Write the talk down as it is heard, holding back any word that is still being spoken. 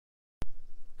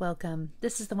Welcome.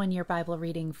 This is the one-year Bible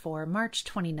reading for March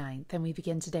 29th, and we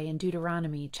begin today in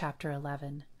Deuteronomy chapter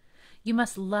 11. You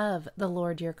must love the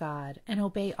Lord your God and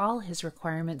obey all his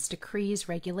requirements, decrees,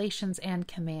 regulations, and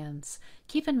commands.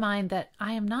 Keep in mind that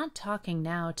I am not talking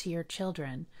now to your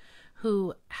children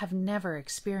who have never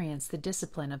experienced the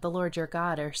discipline of the Lord your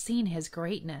God or seen his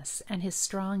greatness and his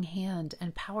strong hand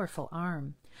and powerful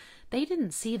arm. They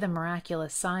didn't see the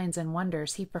miraculous signs and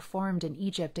wonders he performed in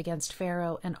Egypt against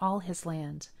Pharaoh and all his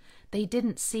land. They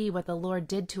didn't see what the Lord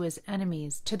did to his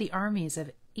enemies, to the armies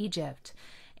of Egypt,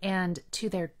 and to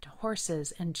their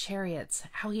horses and chariots,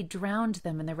 how he drowned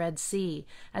them in the Red Sea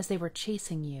as they were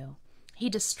chasing you. He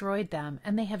destroyed them,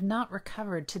 and they have not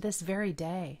recovered to this very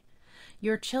day.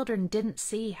 Your children didn't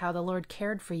see how the Lord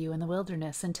cared for you in the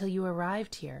wilderness until you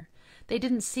arrived here. They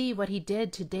didn't see what he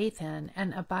did to Dathan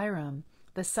and Abiram,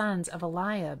 the sons of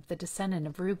Eliab, the descendant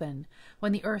of Reuben,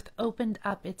 when the earth opened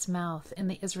up its mouth in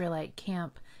the Israelite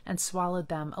camp and swallowed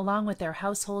them, along with their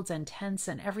households and tents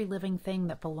and every living thing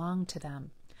that belonged to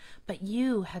them. But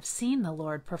you have seen the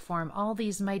Lord perform all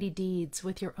these mighty deeds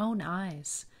with your own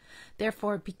eyes.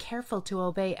 Therefore, be careful to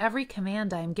obey every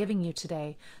command I am giving you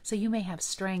today, so you may have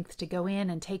strength to go in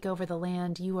and take over the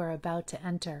land you are about to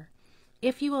enter.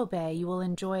 If you obey, you will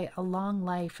enjoy a long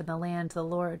life in the land the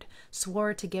Lord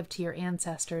swore to give to your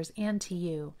ancestors and to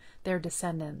you, their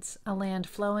descendants, a land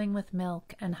flowing with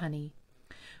milk and honey.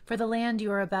 For the land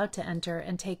you are about to enter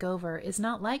and take over is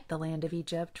not like the land of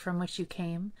Egypt from which you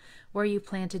came, where you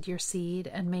planted your seed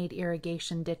and made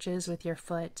irrigation ditches with your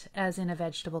foot, as in a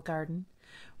vegetable garden.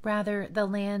 Rather, the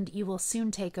land you will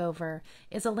soon take over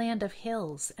is a land of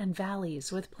hills and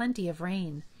valleys with plenty of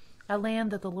rain, a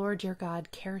land that the Lord your God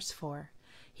cares for.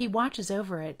 He watches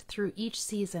over it through each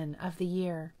season of the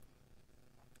year.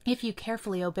 If you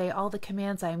carefully obey all the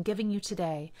commands I am giving you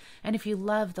today, and if you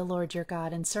love the Lord your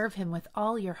God and serve him with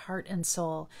all your heart and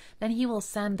soul, then he will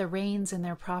send the rains in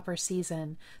their proper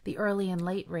season, the early and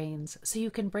late rains, so you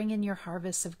can bring in your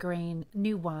harvests of grain,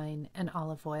 new wine, and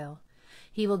olive oil.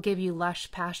 He will give you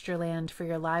lush pasture land for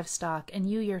your livestock, and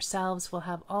you yourselves will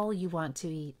have all you want to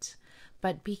eat.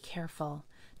 But be careful.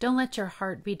 Don't let your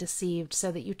heart be deceived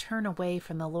so that you turn away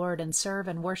from the Lord and serve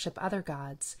and worship other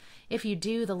gods. If you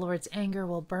do, the Lord's anger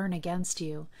will burn against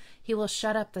you. He will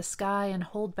shut up the sky and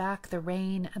hold back the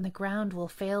rain, and the ground will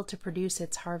fail to produce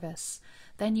its harvests.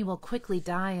 Then you will quickly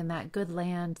die in that good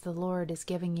land the Lord is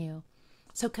giving you.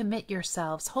 So commit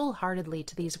yourselves wholeheartedly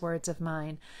to these words of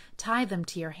mine. Tie them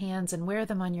to your hands and wear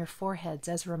them on your foreheads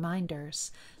as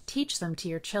reminders. Teach them to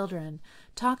your children.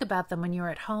 Talk about them when you are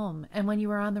at home and when you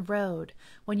are on the road,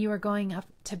 when you are going up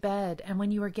to bed and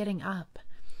when you are getting up.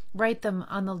 Write them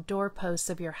on the doorposts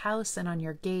of your house and on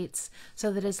your gates,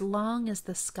 so that as long as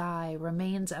the sky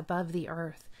remains above the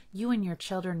earth, you and your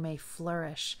children may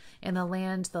flourish in the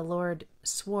land the Lord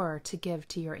swore to give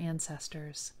to your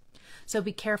ancestors. So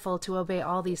be careful to obey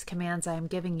all these commands I am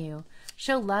giving you.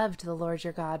 Show love to the Lord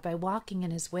your God by walking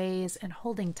in his ways and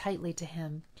holding tightly to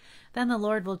him. Then the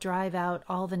Lord will drive out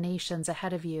all the nations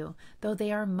ahead of you, though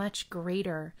they are much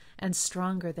greater and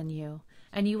stronger than you,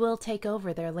 and you will take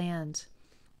over their land.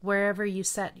 Wherever you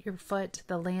set your foot,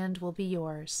 the land will be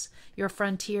yours. Your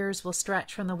frontiers will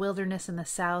stretch from the wilderness in the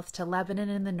south to Lebanon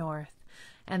in the north,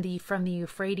 and from the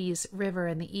Euphrates River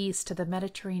in the east to the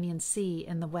Mediterranean Sea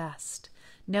in the west.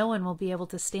 No one will be able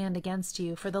to stand against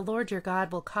you, for the Lord your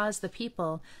God will cause the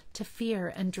people to fear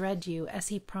and dread you, as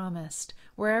he promised,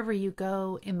 wherever you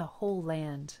go in the whole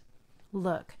land.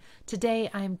 Look, today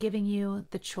I am giving you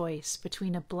the choice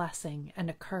between a blessing and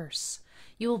a curse.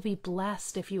 You will be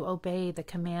blessed if you obey the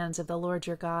commands of the Lord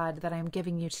your God that I am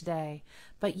giving you today,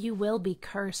 but you will be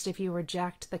cursed if you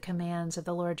reject the commands of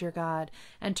the Lord your God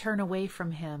and turn away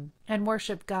from him and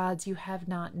worship gods you have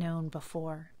not known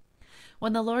before.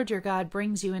 When the Lord your God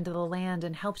brings you into the land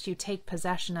and helps you take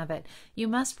possession of it, you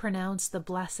must pronounce the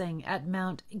blessing at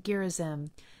Mount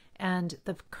Gerizim and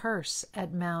the curse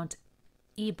at Mount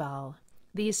Ebal.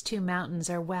 These two mountains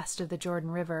are west of the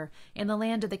Jordan River, in the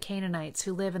land of the Canaanites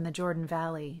who live in the Jordan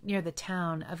Valley, near the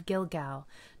town of Gilgal,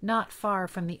 not far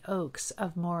from the oaks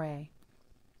of Moreh.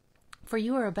 For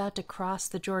you are about to cross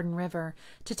the Jordan River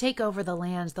to take over the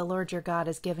land the Lord your God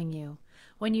is giving you.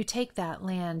 When you take that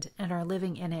land and are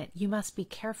living in it, you must be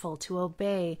careful to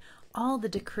obey all the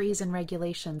decrees and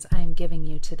regulations I am giving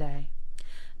you today.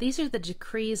 These are the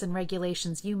decrees and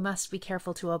regulations you must be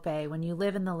careful to obey when you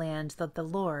live in the land that the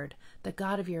Lord, the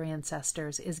God of your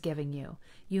ancestors, is giving you.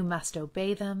 You must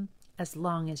obey them as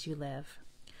long as you live.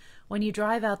 When you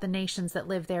drive out the nations that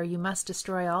live there, you must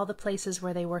destroy all the places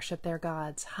where they worship their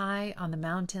gods, high on the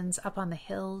mountains, up on the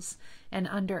hills, and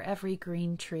under every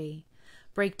green tree.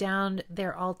 Break down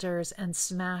their altars and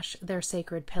smash their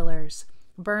sacred pillars.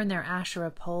 Burn their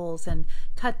Asherah poles and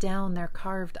cut down their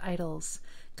carved idols.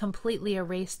 Completely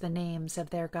erase the names of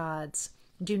their gods.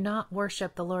 Do not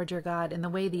worship the Lord your God in the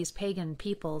way these pagan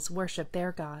peoples worship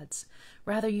their gods.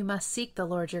 Rather, you must seek the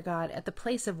Lord your God at the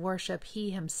place of worship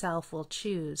he himself will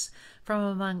choose from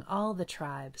among all the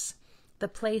tribes, the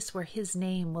place where his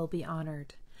name will be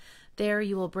honored. There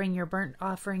you will bring your burnt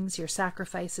offerings, your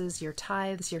sacrifices, your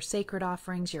tithes, your sacred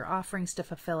offerings, your offerings to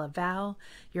fulfill a vow,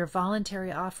 your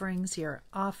voluntary offerings, your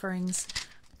offerings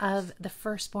of the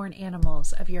firstborn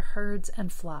animals of your herds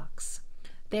and flocks.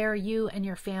 There you and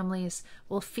your families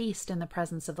will feast in the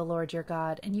presence of the Lord your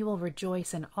God, and you will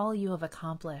rejoice in all you have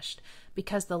accomplished,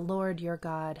 because the Lord your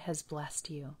God has blessed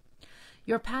you.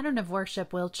 Your pattern of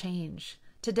worship will change.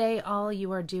 Today all of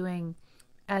you are doing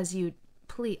as you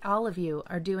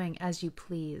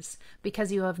please,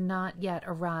 because you have not yet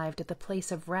arrived at the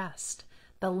place of rest,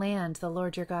 the land the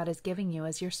Lord your God is giving you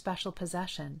as your special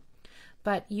possession.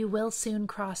 But you will soon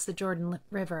cross the Jordan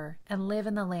River and live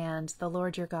in the land the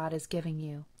Lord your God is giving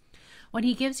you. When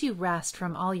he gives you rest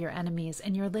from all your enemies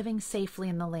and you're living safely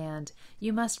in the land,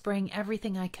 you must bring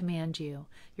everything I command you,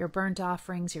 your burnt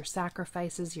offerings, your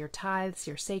sacrifices, your tithes,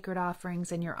 your sacred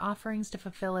offerings, and your offerings to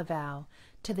fulfill a vow,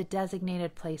 to the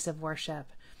designated place of worship,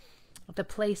 the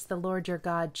place the Lord your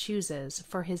God chooses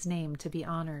for his name to be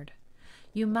honored.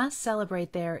 You must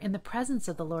celebrate there in the presence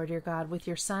of the Lord your God with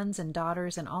your sons and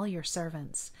daughters and all your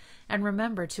servants. And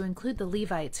remember to include the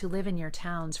Levites who live in your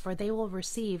towns, for they will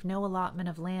receive no allotment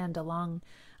of land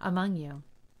among you.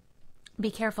 Be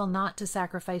careful not to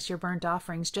sacrifice your burnt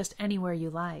offerings just anywhere you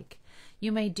like.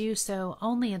 You may do so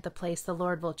only at the place the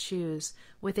Lord will choose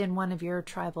within one of your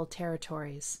tribal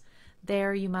territories.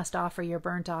 There you must offer your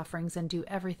burnt offerings and do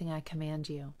everything I command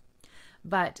you.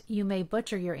 But you may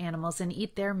butcher your animals and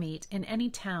eat their meat in any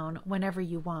town whenever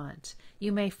you want.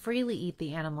 You may freely eat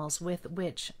the animals with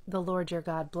which the Lord your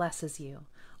God blesses you.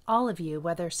 All of you,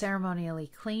 whether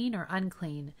ceremonially clean or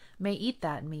unclean, may eat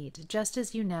that meat, just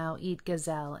as you now eat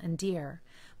gazelle and deer.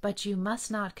 But you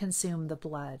must not consume the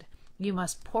blood. You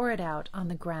must pour it out on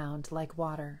the ground like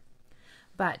water.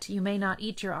 But you may not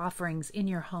eat your offerings in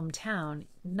your hometown,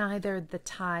 neither the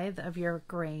tithe of your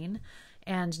grain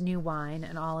and new wine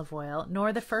and olive oil,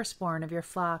 nor the firstborn of your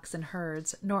flocks and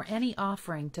herds, nor any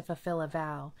offering to fulfill a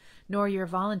vow, nor your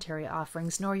voluntary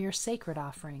offerings, nor your sacred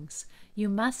offerings. You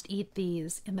must eat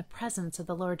these in the presence of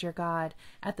the Lord your God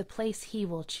at the place he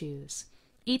will choose.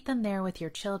 Eat them there with your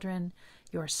children,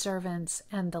 your servants,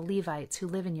 and the Levites who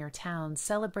live in your towns,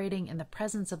 celebrating in the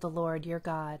presence of the Lord your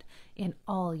God in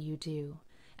all you do.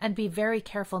 And be very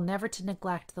careful never to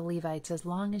neglect the Levites as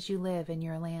long as you live in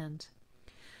your land.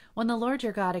 When the Lord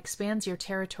your God expands your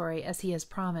territory as he has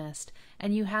promised,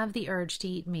 and you have the urge to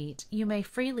eat meat, you may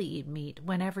freely eat meat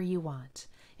whenever you want.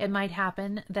 It might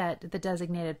happen that the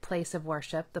designated place of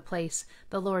worship, the place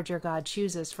the Lord your God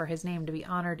chooses for his name to be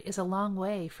honored, is a long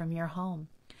way from your home.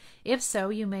 If so,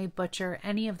 you may butcher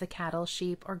any of the cattle,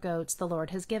 sheep, or goats the Lord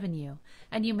has given you,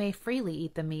 and you may freely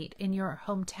eat the meat in your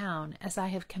hometown as I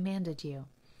have commanded you.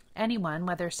 Anyone,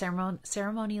 whether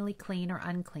ceremonially clean or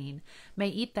unclean, may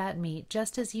eat that meat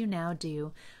just as you now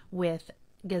do with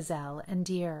gazelle and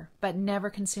deer, but never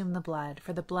consume the blood,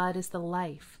 for the blood is the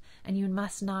life, and you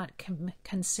must not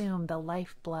consume the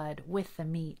life blood with the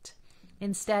meat.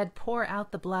 Instead, pour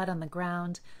out the blood on the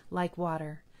ground like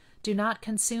water. Do not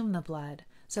consume the blood,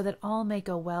 so that all may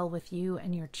go well with you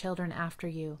and your children after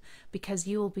you, because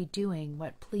you will be doing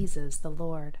what pleases the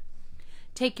Lord.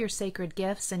 Take your sacred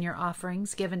gifts and your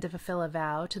offerings given to fulfill a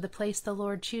vow to the place the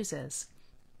Lord chooses.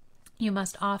 You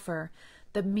must offer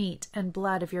the meat and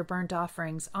blood of your burnt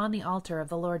offerings on the altar of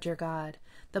the Lord your God.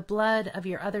 The blood of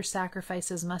your other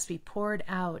sacrifices must be poured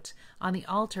out on the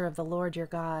altar of the Lord your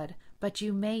God, but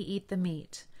you may eat the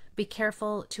meat. Be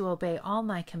careful to obey all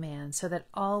my commands, so that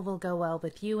all will go well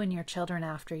with you and your children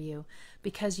after you,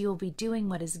 because you will be doing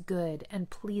what is good and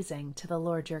pleasing to the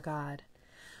Lord your God.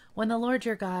 When the Lord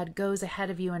your God goes ahead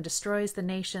of you and destroys the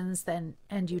nations,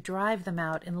 and you drive them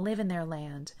out and live in their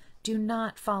land, do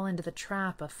not fall into the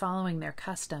trap of following their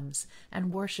customs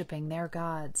and worshiping their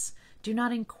gods. Do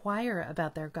not inquire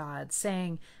about their gods,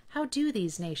 saying, "How do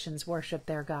these nations worship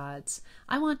their gods?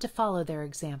 I want to follow their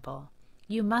example."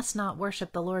 You must not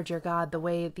worship the Lord your God the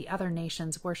way the other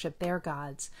nations worship their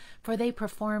gods, for they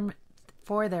perform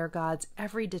for their gods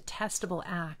every detestable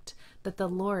act that the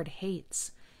Lord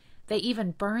hates. They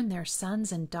even burn their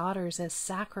sons and daughters as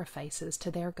sacrifices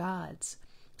to their gods.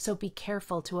 So be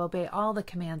careful to obey all the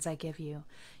commands I give you.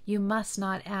 You must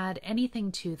not add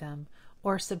anything to them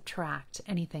or subtract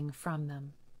anything from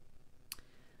them.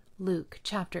 Luke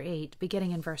chapter 8,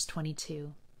 beginning in verse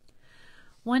 22.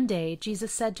 One day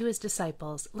Jesus said to his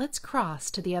disciples, "Let's cross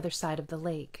to the other side of the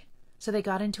lake." So they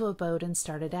got into a boat and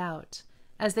started out.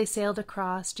 As they sailed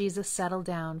across, Jesus settled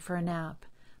down for a nap.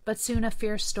 But soon a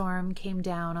fierce storm came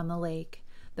down on the lake.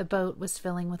 The boat was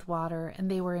filling with water, and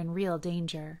they were in real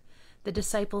danger. The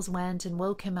disciples went and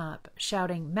woke him up,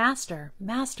 shouting, "Master,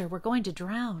 Master, we're going to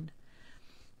drown."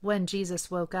 When Jesus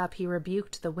woke up, he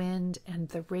rebuked the wind and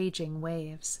the raging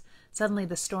waves. Suddenly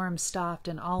the storm stopped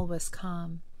and all was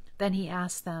calm. Then he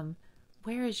asked them,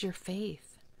 "Where is your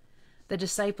faith?" The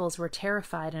disciples were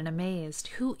terrified and amazed.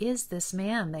 "Who is this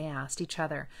man?" they asked each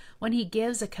other. "When he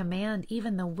gives a command,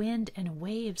 even the wind and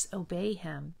waves obey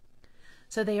him."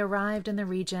 So they arrived in the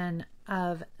region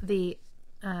of the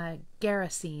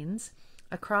Gerasenes,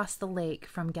 across the lake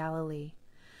from Galilee.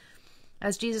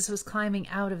 As Jesus was climbing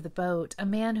out of the boat, a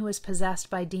man who was possessed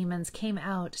by demons came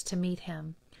out to meet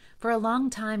him. For a long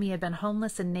time he had been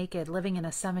homeless and naked, living in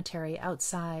a cemetery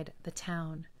outside the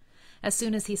town. As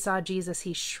soon as he saw Jesus,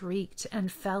 he shrieked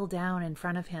and fell down in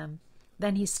front of him.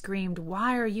 Then he screamed,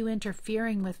 "Why are you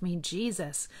interfering with me,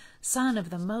 Jesus, Son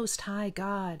of the Most High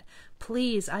God?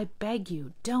 Please, I beg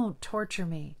you, don't torture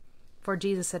me." For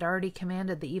Jesus had already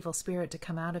commanded the evil spirit to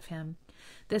come out of him.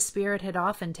 This spirit had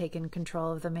often taken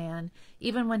control of the man.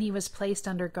 Even when he was placed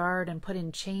under guard and put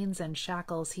in chains and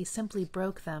shackles, he simply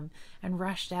broke them and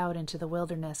rushed out into the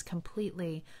wilderness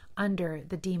completely under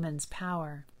the demon's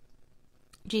power.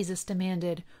 Jesus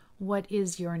demanded, "What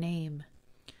is your name?"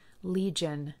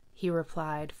 "Legion," he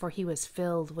replied, for he was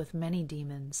filled with many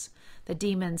demons. The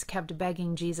demons kept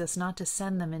begging Jesus not to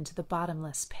send them into the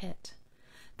bottomless pit.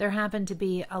 There happened to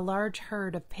be a large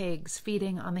herd of pigs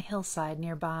feeding on the hillside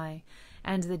nearby,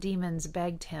 and the demons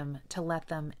begged him to let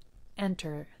them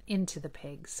enter into the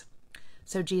pigs.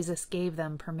 So Jesus gave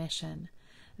them permission.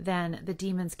 Then the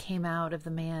demons came out of the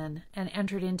man and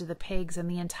entered into the pigs, and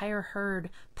the entire herd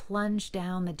plunged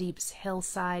down the deep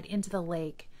hillside into the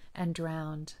lake and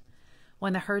drowned.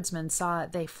 When the herdsmen saw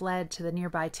it, they fled to the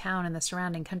nearby town and the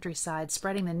surrounding countryside,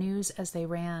 spreading the news as they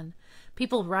ran.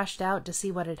 People rushed out to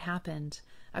see what had happened.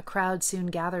 A crowd soon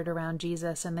gathered around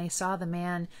Jesus, and they saw the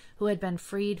man who had been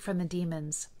freed from the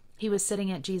demons. He was sitting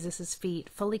at Jesus' feet,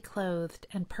 fully clothed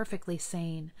and perfectly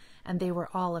sane, and they were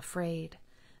all afraid.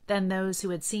 Then those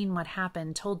who had seen what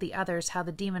happened told the others how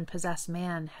the demon-possessed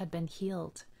man had been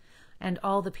healed. And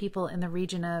all the people in the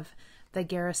region of the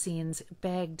Gerasenes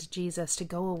begged Jesus to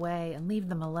go away and leave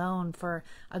them alone, for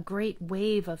a great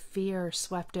wave of fear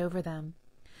swept over them.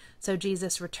 So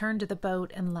Jesus returned to the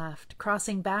boat and left,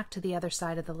 crossing back to the other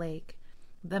side of the lake.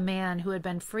 The man who had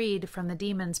been freed from the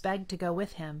demons begged to go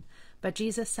with him, but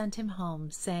Jesus sent him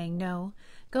home, saying, "No,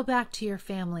 go back to your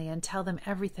family and tell them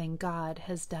everything God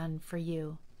has done for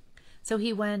you." So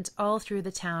he went all through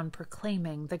the town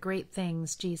proclaiming the great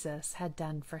things Jesus had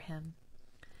done for him.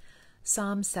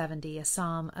 Psalm 70, a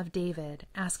psalm of David,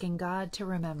 asking God to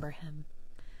remember him.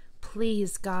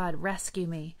 "Please, God, rescue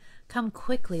me. Come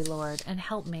quickly, Lord, and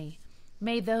help me.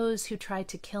 May those who try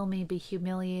to kill me be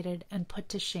humiliated and put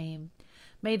to shame.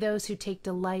 May those who take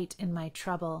delight in my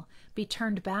trouble be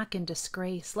turned back in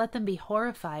disgrace. Let them be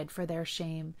horrified for their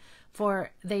shame,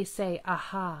 for they say,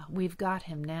 'Aha, we've got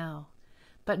him now.'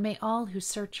 But may all who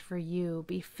search for you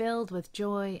be filled with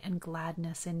joy and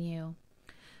gladness in you.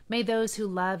 May those who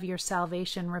love your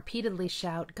salvation repeatedly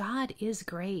shout, 'God is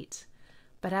great.'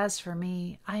 But as for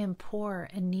me, I am poor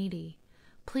and needy.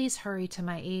 Please hurry to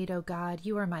my aid, O God.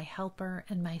 You are my helper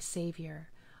and my Savior.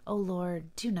 O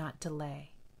Lord, do not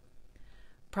delay."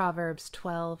 Proverbs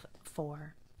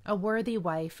 12:4. A worthy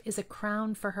wife is a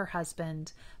crown for her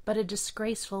husband, but a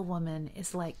disgraceful woman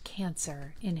is like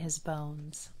cancer in his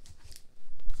bones.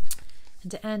 And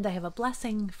to end, I have a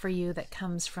blessing for you that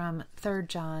comes from 3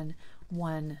 John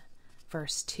 1,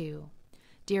 verse 2.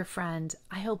 Dear friend,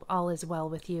 I hope all is well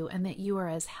with you and that you are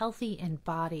as healthy in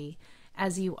body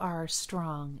as you are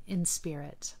strong in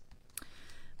spirit.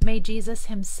 May Jesus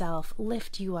himself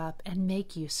lift you up and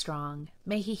make you strong.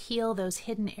 May he heal those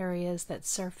hidden areas that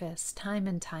surface time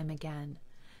and time again.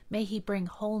 May he bring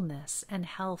wholeness and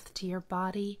health to your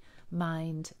body,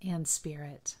 mind, and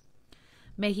spirit.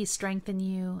 May he strengthen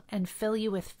you and fill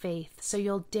you with faith so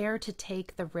you'll dare to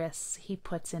take the risks he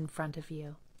puts in front of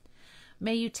you.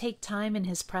 May you take time in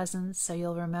his presence so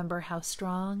you'll remember how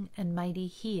strong and mighty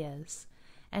he is.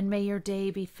 And may your day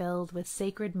be filled with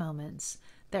sacred moments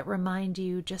that remind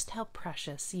you just how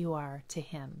precious you are to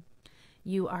him.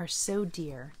 You are so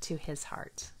dear to his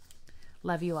heart.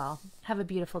 Love you all. Have a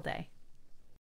beautiful day.